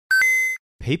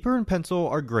Paper and pencil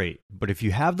are great, but if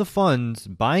you have the funds,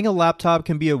 buying a laptop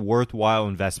can be a worthwhile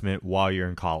investment while you're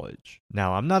in college.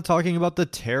 Now, I'm not talking about the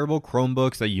terrible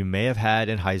Chromebooks that you may have had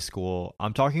in high school.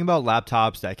 I'm talking about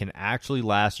laptops that can actually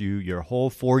last you your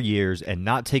whole 4 years and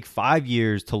not take 5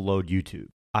 years to load YouTube.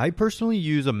 I personally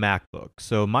use a MacBook,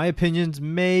 so my opinions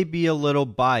may be a little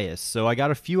biased, so I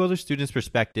got a few other students'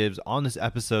 perspectives on this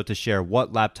episode to share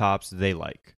what laptops they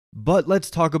like. But let's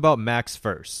talk about Macs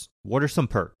first. What are some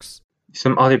perks?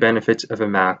 Some other benefits of a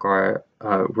Mac are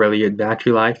really good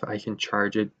battery life. I can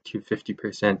charge it to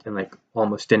 50% in like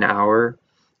almost an hour.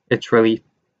 It's really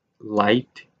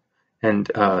light and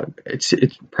it's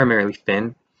primarily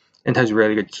thin and has a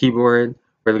really good keyboard,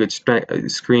 really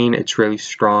good screen. It's really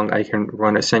strong. I can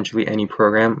run essentially any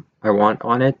program I want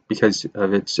on it because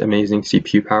of its amazing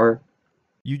CPU power.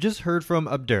 You just heard from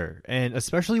Abdur, and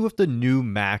especially with the new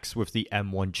Macs with the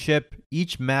M1 chip,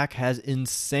 each Mac has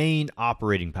insane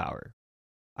operating power.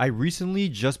 I recently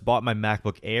just bought my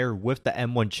MacBook Air with the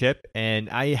M1 chip, and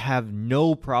I have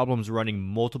no problems running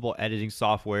multiple editing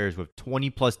softwares with 20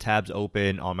 plus tabs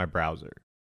open on my browser.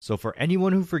 So for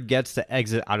anyone who forgets to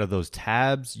exit out of those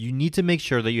tabs, you need to make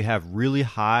sure that you have really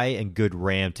high and good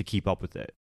RAM to keep up with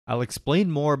it. I'll explain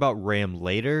more about RAM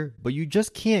later, but you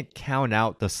just can't count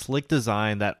out the slick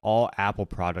design that all Apple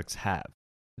products have.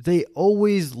 They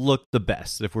always look the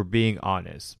best if we're being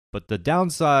honest, but the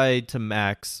downside to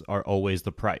Macs are always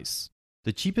the price.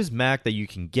 The cheapest Mac that you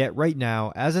can get right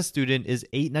now as a student is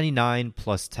 $899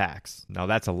 plus tax. Now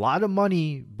that's a lot of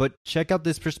money, but check out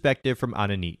this perspective from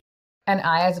Ananit. And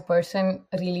I, as a person,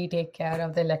 really take care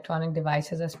of the electronic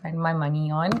devices I spend my money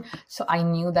on. So I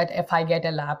knew that if I get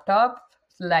a laptop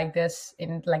like this,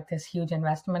 in like this huge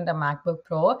investment, a MacBook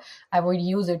Pro, I would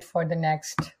use it for the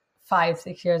next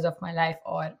 5-6 years of my life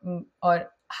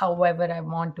or however I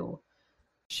want to.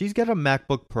 She's got a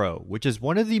MacBook Pro, which is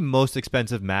one of the most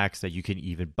expensive Macs that you can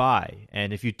even buy.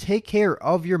 And if you take care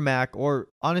of your Mac or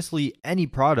honestly any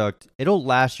product, it'll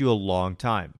last you a long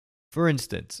time. For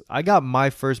instance, I got my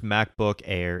first MacBook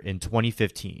Air in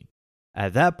 2015.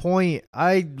 At that point,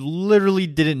 I literally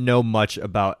didn't know much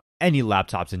about any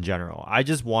laptops in general. I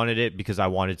just wanted it because I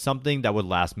wanted something that would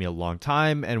last me a long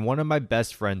time, and one of my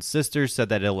best friend's sisters said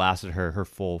that it lasted her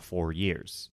full 4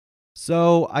 years.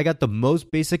 So I got the most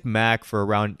basic Mac for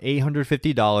around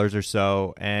 $850 or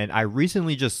so, and I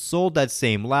recently just sold that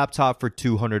same laptop for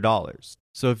 $200.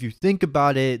 So if you think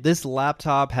about it, this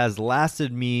laptop has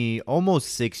lasted me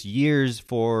almost 6 years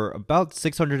for about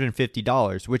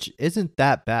 $650, which isn't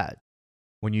that bad.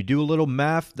 When you do a little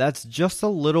math, that's just a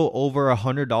little over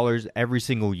 $100 every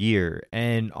single year.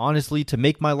 And honestly, to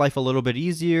make my life a little bit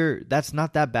easier, that's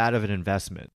not that bad of an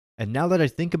investment. And now that I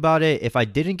think about it, if I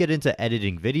didn't get into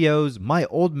editing videos, my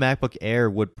old MacBook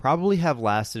Air would probably have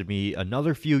lasted me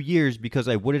another few years because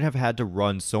I wouldn't have had to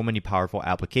run so many powerful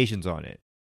applications on it.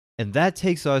 And that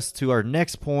takes us to our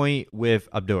next point with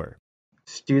Abdur.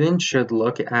 Students should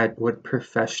look at what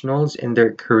professionals in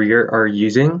their career are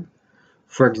using.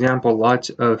 For example, lots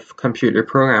of computer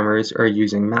programmers are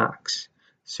using Macs,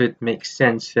 so it makes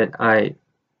sense that I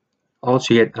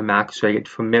also get a Mac so I get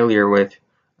familiar with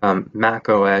Mac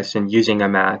OS and using a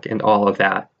Mac and all of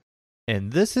that.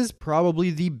 And this is probably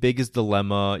the biggest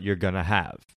dilemma you're gonna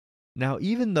have. Now,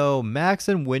 even though Macs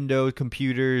and Windows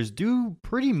computers do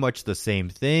pretty much the same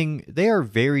thing, they are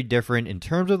very different in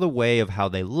terms of the way of how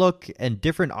they look and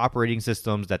different operating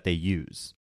systems that they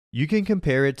use. You can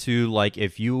compare it to like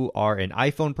if you are an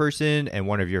iPhone person and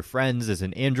one of your friends is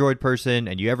an Android person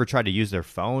and you ever try to use their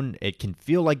phone, it can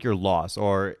feel like you're lost.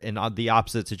 Or in the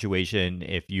opposite situation,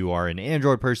 if you are an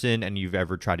Android person and you've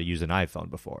ever tried to use an iPhone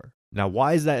before. Now,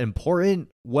 why is that important?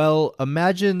 Well,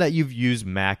 imagine that you've used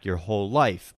Mac your whole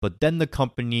life, but then the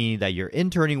company that you're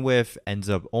interning with ends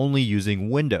up only using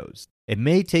Windows. It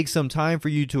may take some time for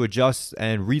you to adjust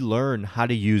and relearn how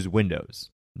to use Windows.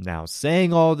 Now,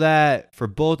 saying all that, for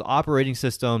both operating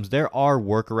systems, there are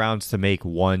workarounds to make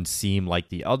one seem like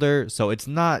the other, so it's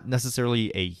not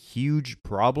necessarily a huge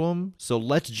problem. So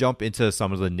let's jump into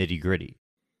some of the nitty-gritty.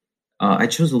 I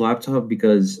chose a laptop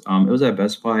because it was at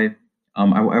Best Buy.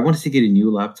 I wanted to get a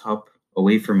new laptop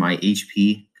away from my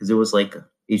HP because it was like a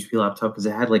HP laptop because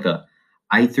it had like a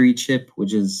i3 chip,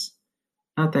 which is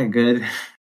not that good.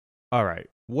 All right.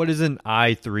 What is an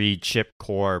i3 chip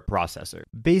core processor?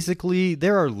 Basically,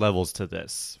 there are levels to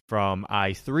this, from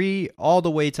i3 all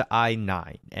the way to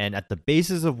i9. And at the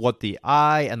basis of what the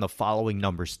I and the following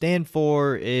numbers stand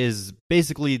for is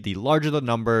basically the larger the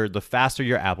number, the faster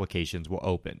your applications will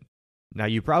open. Now,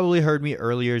 you probably heard me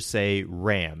earlier say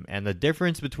RAM, and the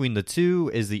difference between the two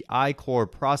is the iCore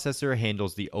processor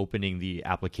handles the opening the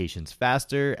applications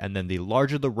faster, and then the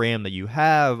larger the RAM that you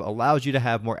have allows you to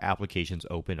have more applications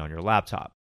open on your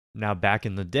laptop. Now, back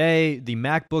in the day, the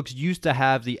MacBooks used to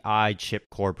have the iChip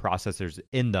core processors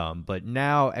in them, but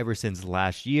now, ever since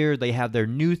last year, they have their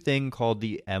new thing called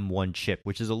the M1 chip,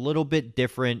 which is a little bit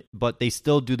different, but they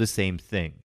still do the same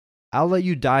thing. I'll let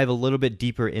you dive a little bit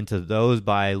deeper into those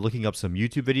by looking up some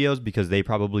YouTube videos because they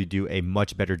probably do a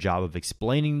much better job of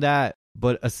explaining that.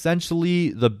 But essentially,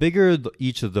 the bigger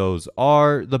each of those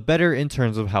are, the better in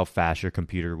terms of how fast your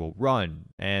computer will run.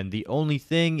 And the only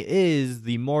thing is,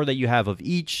 the more that you have of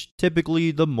each,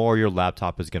 typically the more your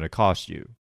laptop is going to cost you.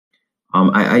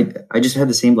 I just had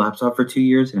the same laptop for 2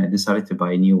 years, and I decided to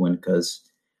buy a new one because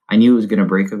I knew it was going to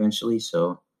break eventually.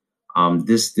 So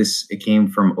it came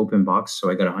from Open Box, so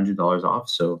I got $100 off.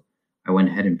 So I went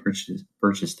ahead and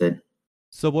purchased it.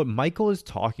 So what Michael is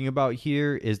talking about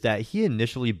here is that he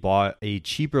initially bought a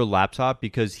cheaper laptop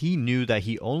because he knew that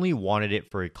he only wanted it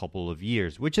for a couple of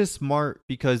years, which is smart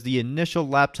because the initial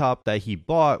laptop that he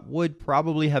bought would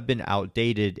probably have been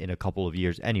outdated in a couple of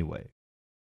years anyway.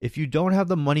 If you don't have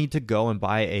the money to go and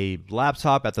buy a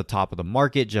laptop at the top of the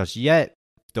market just yet,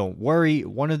 don't worry.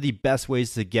 One of the best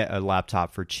ways to get a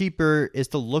laptop for cheaper is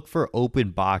to look for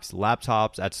open box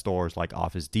laptops at stores like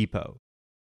Office Depot.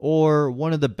 Or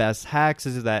one of the best hacks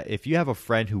is that if you have a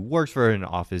friend who works for an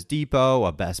Office Depot,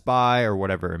 a Best Buy, or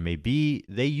whatever it may be,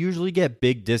 they usually get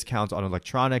big discounts on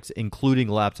electronics, including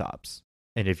laptops.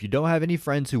 And if you don't have any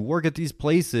friends who work at these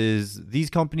places, these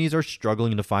companies are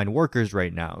struggling to find workers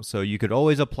right now. So you could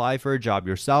always apply for a job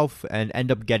yourself and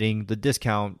end up getting the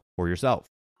discount for yourself.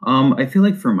 I feel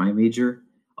like for my major,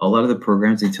 a lot of the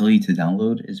programs they tell you to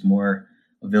download is more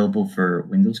available for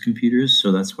Windows computers.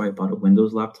 So that's why I bought a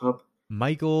Windows laptop.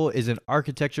 Michael is an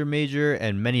architecture major,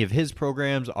 and many of his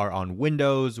programs are on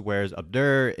Windows, whereas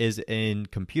Abdur is in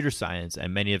computer science,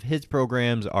 and many of his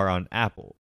programs are on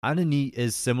Apple. Anani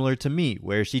is similar to me,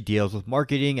 where she deals with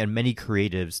marketing, and many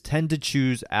creatives tend to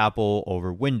choose Apple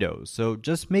over Windows. So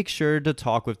just make sure to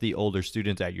talk with the older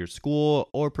students at your school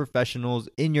or professionals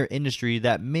in your industry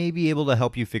that may be able to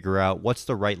help you figure out what's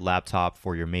the right laptop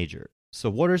for your major. So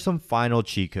what are some final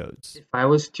cheat codes? If I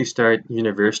was to start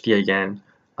university again,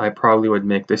 I probably would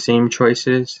make the same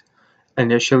choices.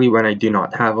 Initially, when I do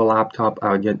not have a laptop,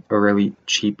 I would get a really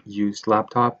cheap used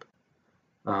laptop,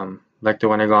 like the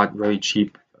one I got, really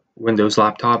cheap Windows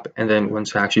laptop. And then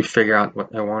once I actually figure out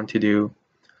what I want to do,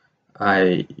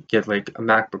 I get like a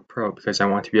MacBook Pro because I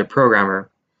want to be a programmer.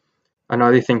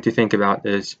 Another thing to think about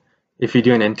is if you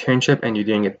do an internship and you're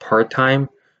doing it part-time,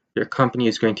 your company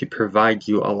is going to provide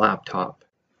you a laptop.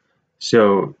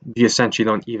 So you essentially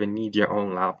don't even need your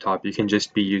own laptop. You can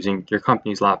just be using your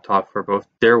company's laptop for both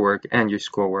their work and your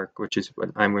schoolwork, which is what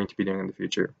I'm going to be doing in the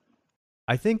future.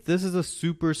 I think this is a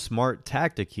super smart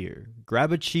tactic here.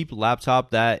 Grab a cheap laptop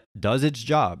that does its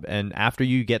job, and after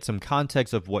you get some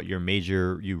context of what your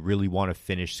major you really want to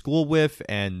finish school with,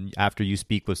 and after you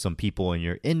speak with some people in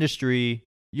your industry,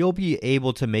 you'll be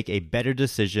able to make a better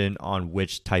decision on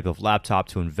which type of laptop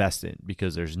to invest in,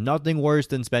 because there's nothing worse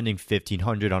than spending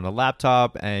 $1,500 on a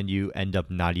laptop and you end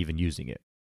up not even using it.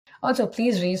 Also,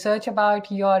 please research about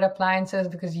your appliances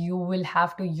because you will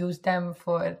have to use them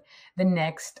for the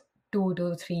next 2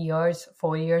 to 3 years,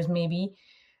 4 years maybe.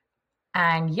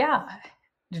 And yeah,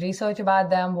 research about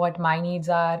them. What my needs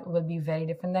are will be very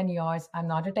different than yours. I'm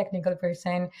not a technical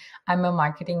person. I'm a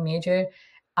marketing major.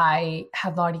 I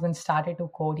have not even started to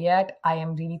code yet. I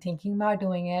am really thinking about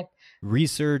doing it.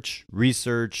 Research,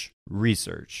 research,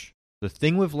 research. The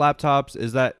thing with laptops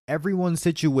is that everyone's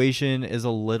situation is a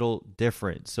little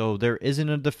different, so there isn't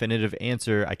a definitive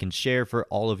answer I can share for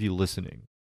all of you listening.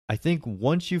 I think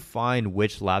once you find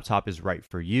which laptop is right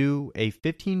for you, a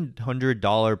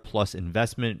 $1,500 plus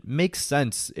investment makes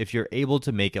sense if you're able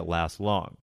to make it last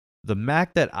long. The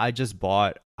Mac that I just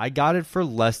bought, I got it for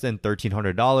less than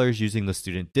 $1,300 using the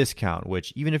student discount,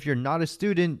 which even if you're not a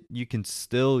student, you can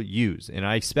still use. And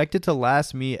I expect it to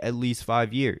last me at least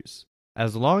 5 years.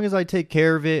 As long as I take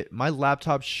care of it, my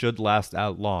laptop should last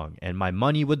out long, and my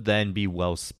money would then be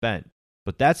well spent.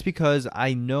 But that's because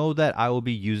I know that I will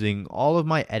be using all of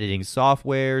my editing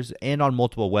softwares and on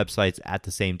multiple websites at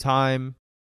the same time.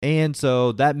 And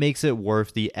so that makes it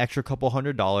worth the extra couple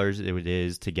 $100 it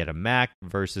is to get a Mac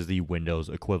versus the Windows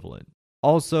equivalent.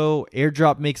 Also,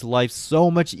 AirDrop makes life so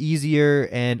much easier,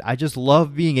 and I just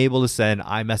love being able to send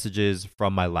iMessages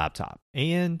from my laptop.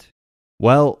 And,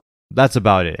 well, that's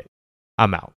about it.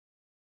 I'm out.